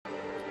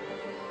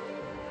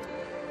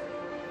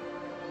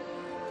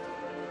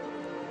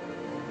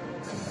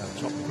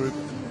top group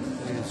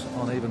is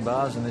on even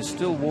bars, and they're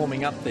still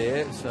warming up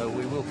there, so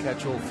we will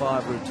catch all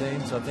 5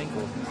 routines, I think,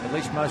 or at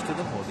least most of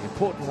them, or the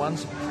important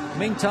ones.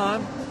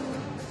 Meantime,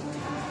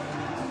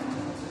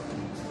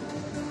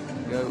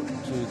 go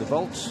to the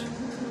vaults.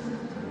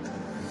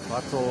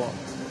 Paipro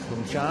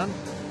Kumchan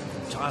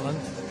from Thailand.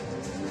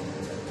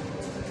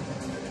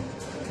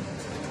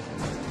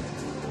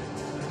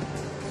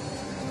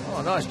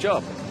 Oh, nice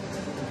job.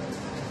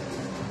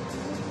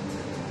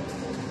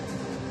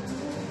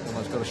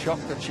 Almost got a shock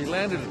that she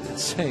landed it, it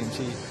seems.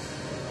 She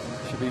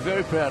should be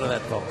very proud of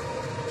that vault.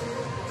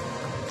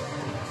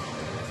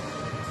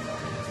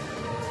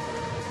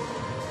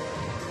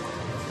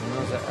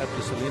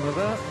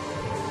 Abdusalimova,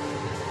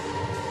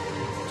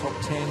 top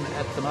 10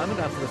 at the moment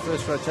after the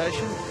first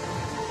rotation.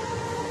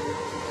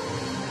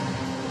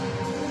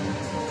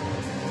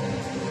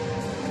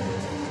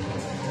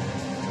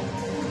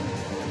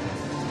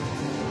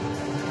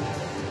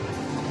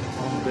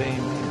 On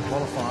beam in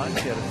qualifying,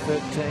 she had a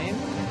 13.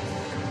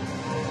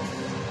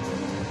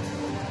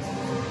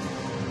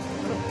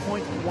 Got a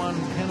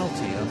 0.1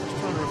 penalty. I'm just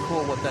trying to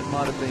recall what that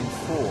might have been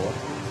for.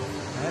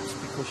 Perhaps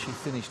because she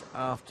finished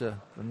after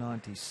the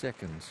 90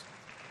 seconds.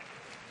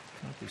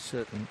 Can't be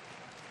certain.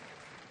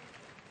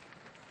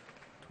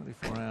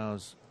 24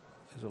 hours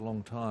is a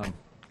long time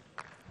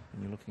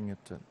when you're looking at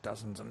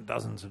dozens and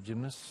dozens of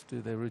gymnasts do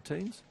their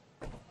routines.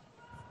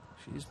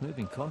 She is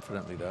moving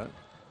confidently, though.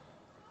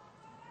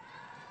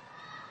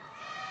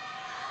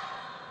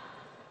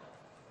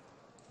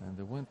 And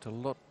there weren't a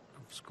lot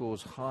of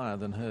scores higher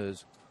than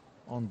hers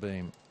on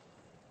beam.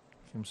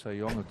 Kim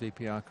Se-yong of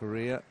DPR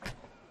Korea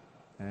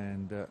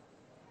and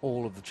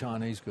all of the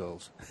Chinese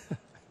girls.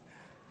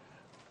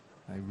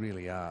 They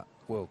really are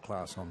world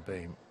class on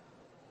beam.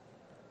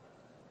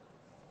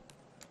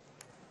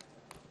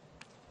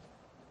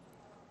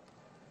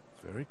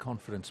 Very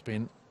confident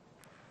spin.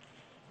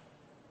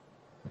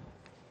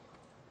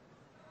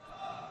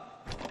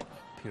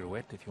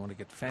 Pirouette if you want to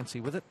get fancy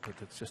with it, but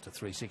it's just a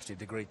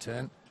 360-degree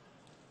turn.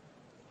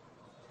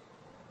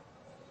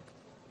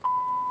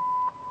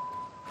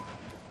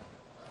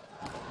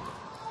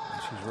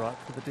 She's right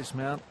for the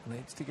dismount,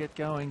 needs to get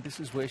going. This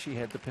is where she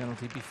had the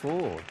penalty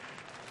before.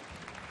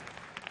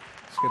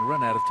 She's going to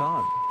run out of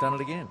time. Done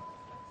it again.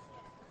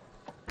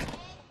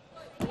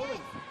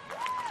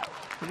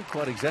 Really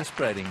quite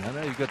exasperating. I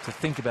know you've got to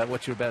think about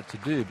what you're about to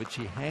do, but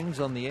she hangs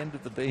on the end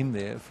of the beam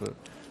there for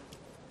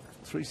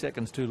 3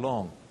 seconds too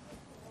long.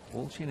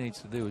 All she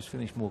needs to do is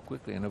finish more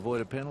quickly and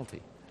avoid a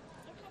penalty.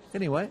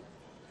 Anyway,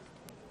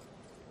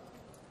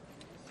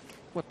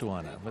 what do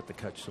I know? Let the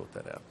coach sort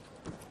that out.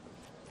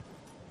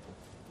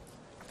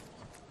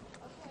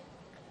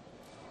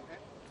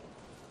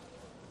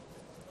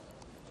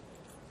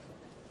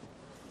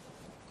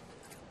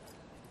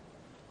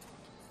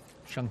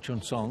 Shang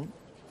Chun Song.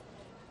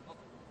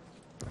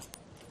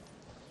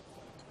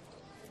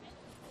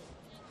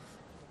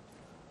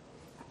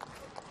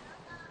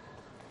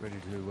 Ready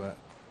to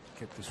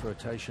get this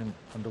rotation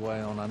underway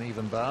on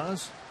uneven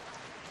bars.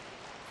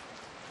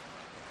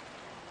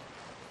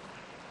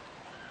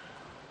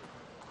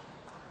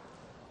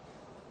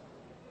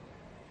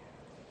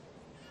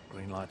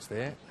 Green light's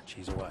there, and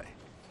she's away.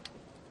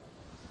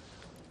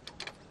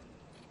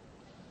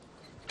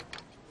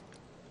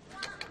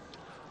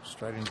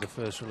 Straight into the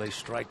first release,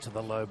 straight to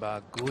the low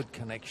bar. Good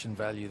connection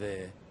value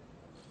there.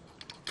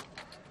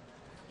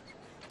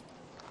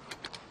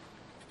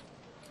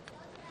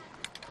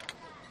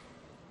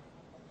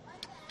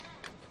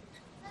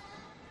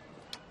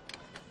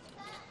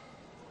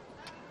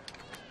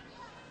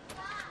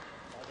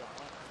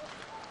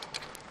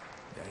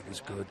 That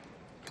is good.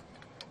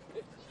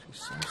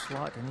 She's so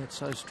slight and yet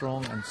so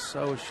strong and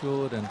so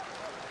assured, and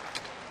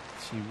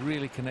she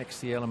really connects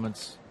the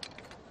elements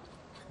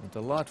in a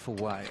delightful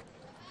way.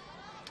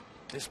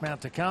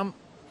 Dismount to come.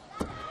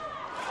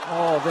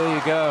 Oh, there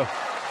you go.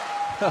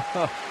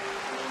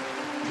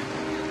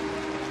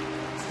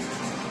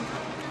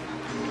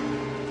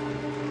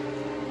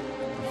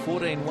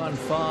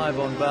 14.15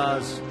 on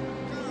bars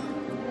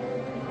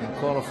in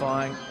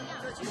qualifying.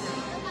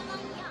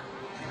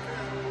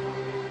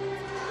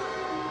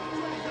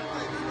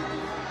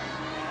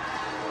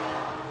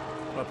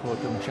 Paipro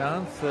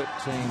Kumchan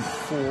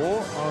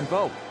 13.4 on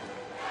vault.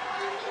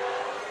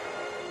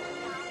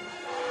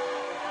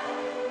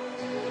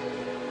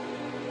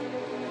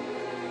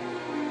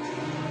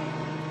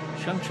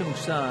 Shang Chun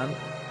San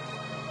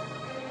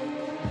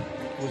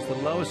was the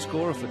lowest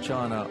scorer for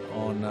China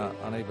on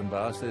uneven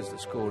bars. There's the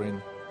score in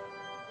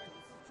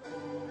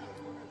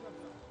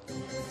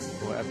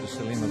for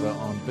Abdusalimova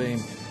on beam.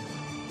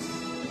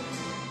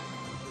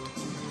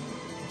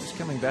 Just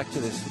coming back to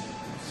this,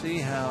 see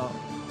how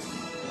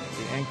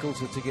the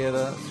ankles are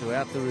together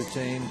throughout the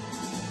routine.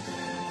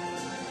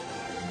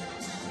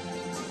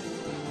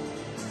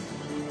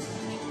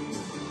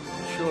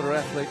 Shorter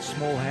athletes,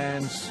 small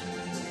hands.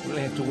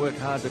 Really have to work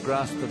hard to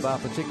grasp the bar,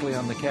 particularly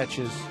on the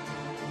catches.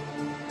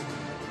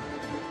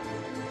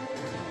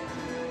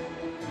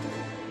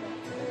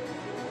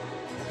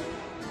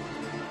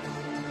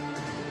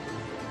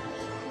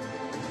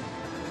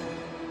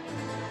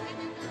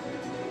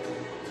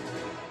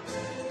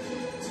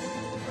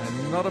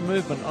 not a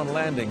movement on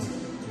landing.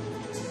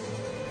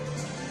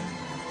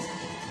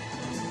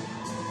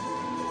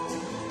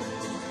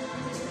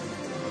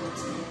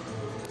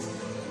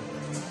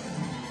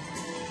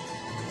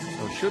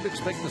 So should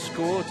expect the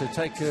score to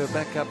take her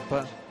back up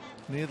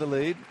near the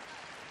lead.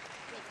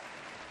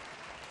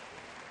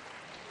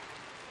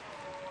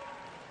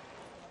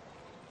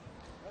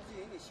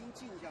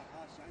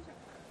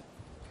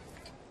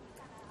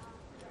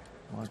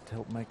 Might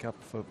help make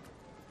up for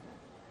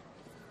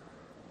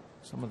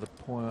some of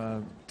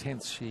the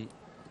tenths she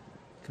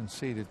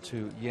conceded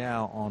to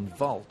Yao on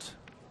vault.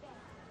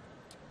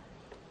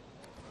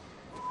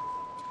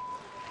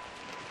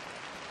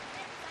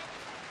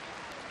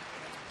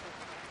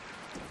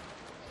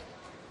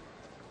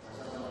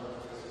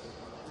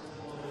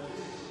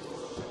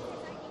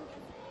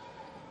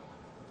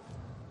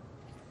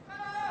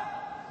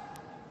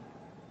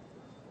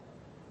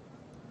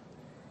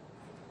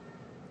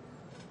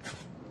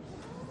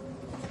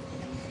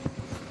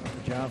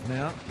 Jav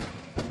now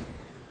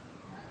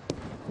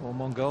for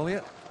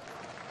Mongolia.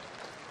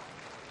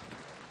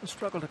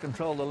 Struggled to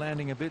control the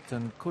landing a bit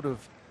and could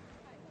have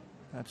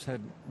perhaps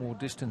had more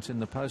distance in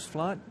the post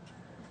flight.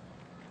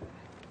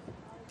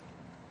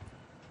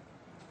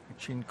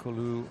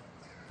 Chinkulu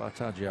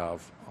Batajav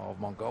of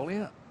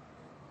Mongolia.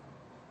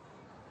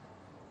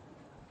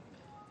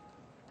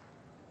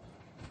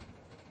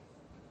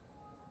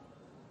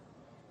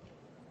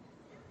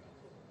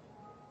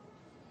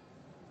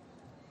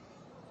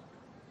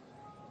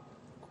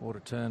 Quarter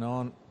turn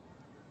on.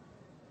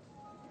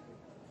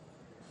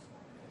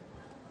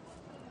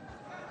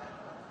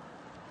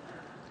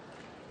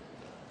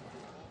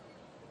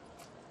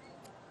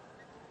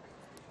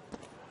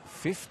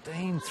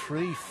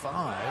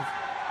 (15.35)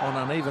 on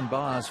uneven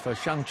bars for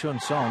Shang Chun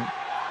Song.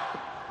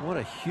 What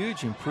a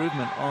huge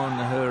improvement on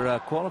her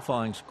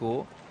qualifying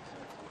score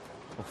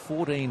of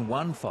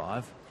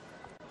 14.15.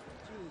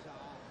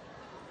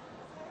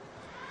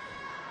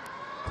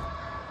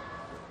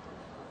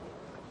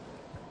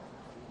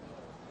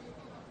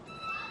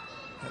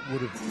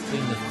 Would have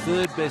been the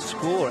third best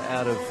score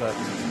out of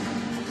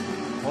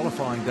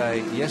qualifying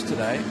day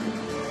yesterday.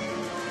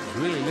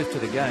 Really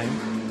lifted a game.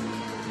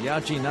 Yao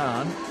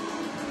Jinan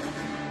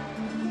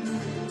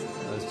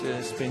has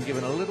just been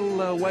given a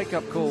little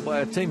wake-up call by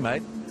a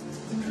teammate.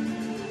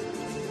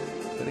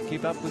 Better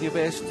keep up with your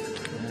best.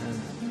 And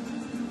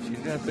she's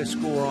got her best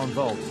score on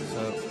vault.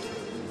 So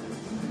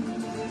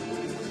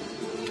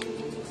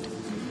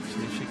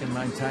see if she can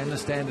maintain the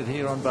standard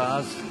here on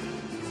bars.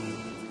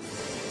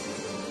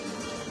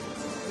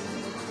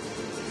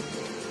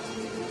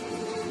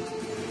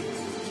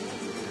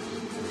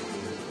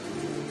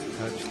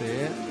 Coach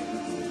there.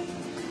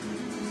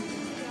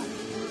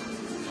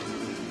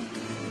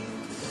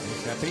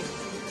 He's happy.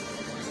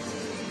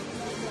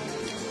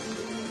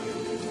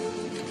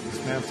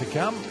 Dismount to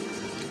come.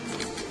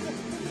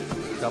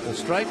 Double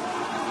straight.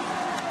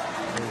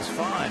 It's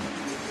fine.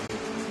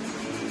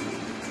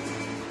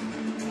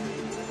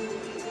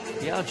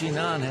 Yao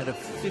Jinan had a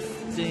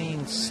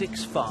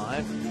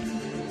 15.65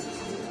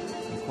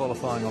 in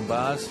qualifying on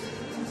bars.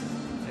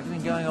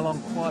 Everything going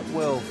along quite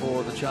well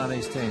for the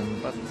Chinese team,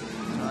 but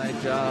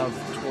Jav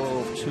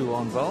 12.2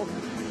 on vault.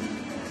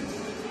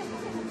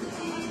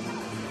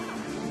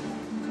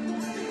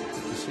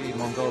 To see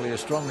Mongolia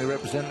strongly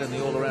represented in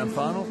the all-around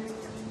final.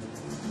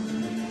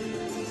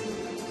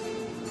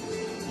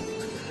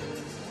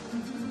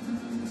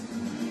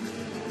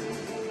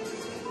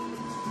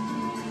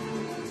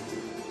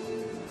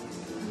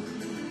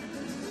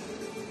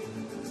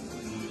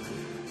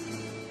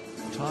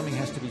 Timing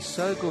has to be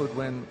so good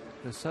when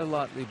they're so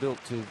lightly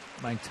built to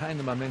maintain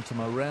the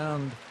momentum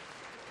around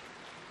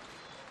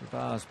the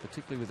bars,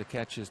 particularly with the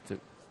catches, to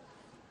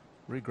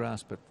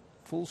regrasp at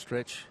full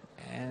stretch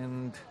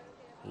and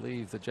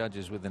leave the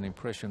judges with an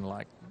impression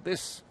like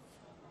this.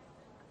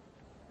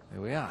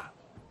 There we are.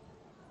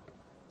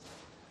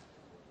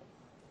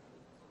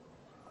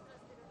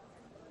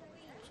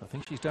 So I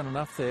think she's done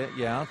enough there,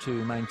 Yao, to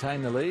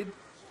maintain the lead.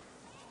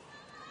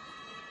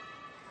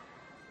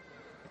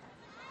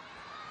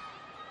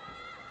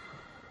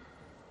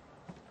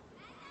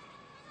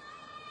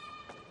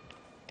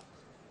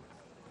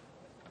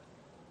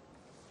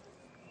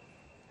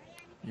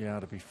 Yeah,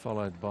 to be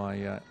followed by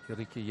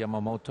Yuriki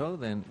Yamamoto,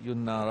 then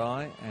Yun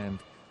Narai and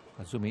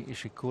Azumi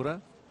Ishikura.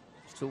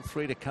 Still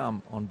 3 to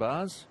come on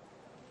bars.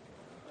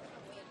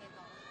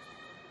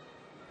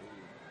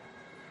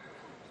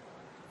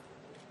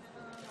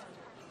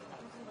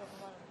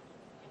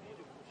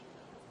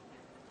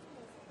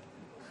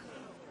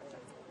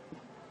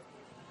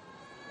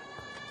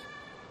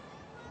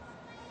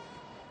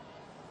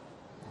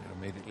 They're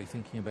immediately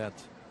thinking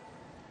about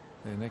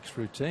their next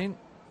routine,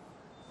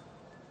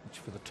 which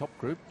for the top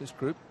group, this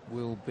group,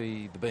 will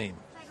be the beam.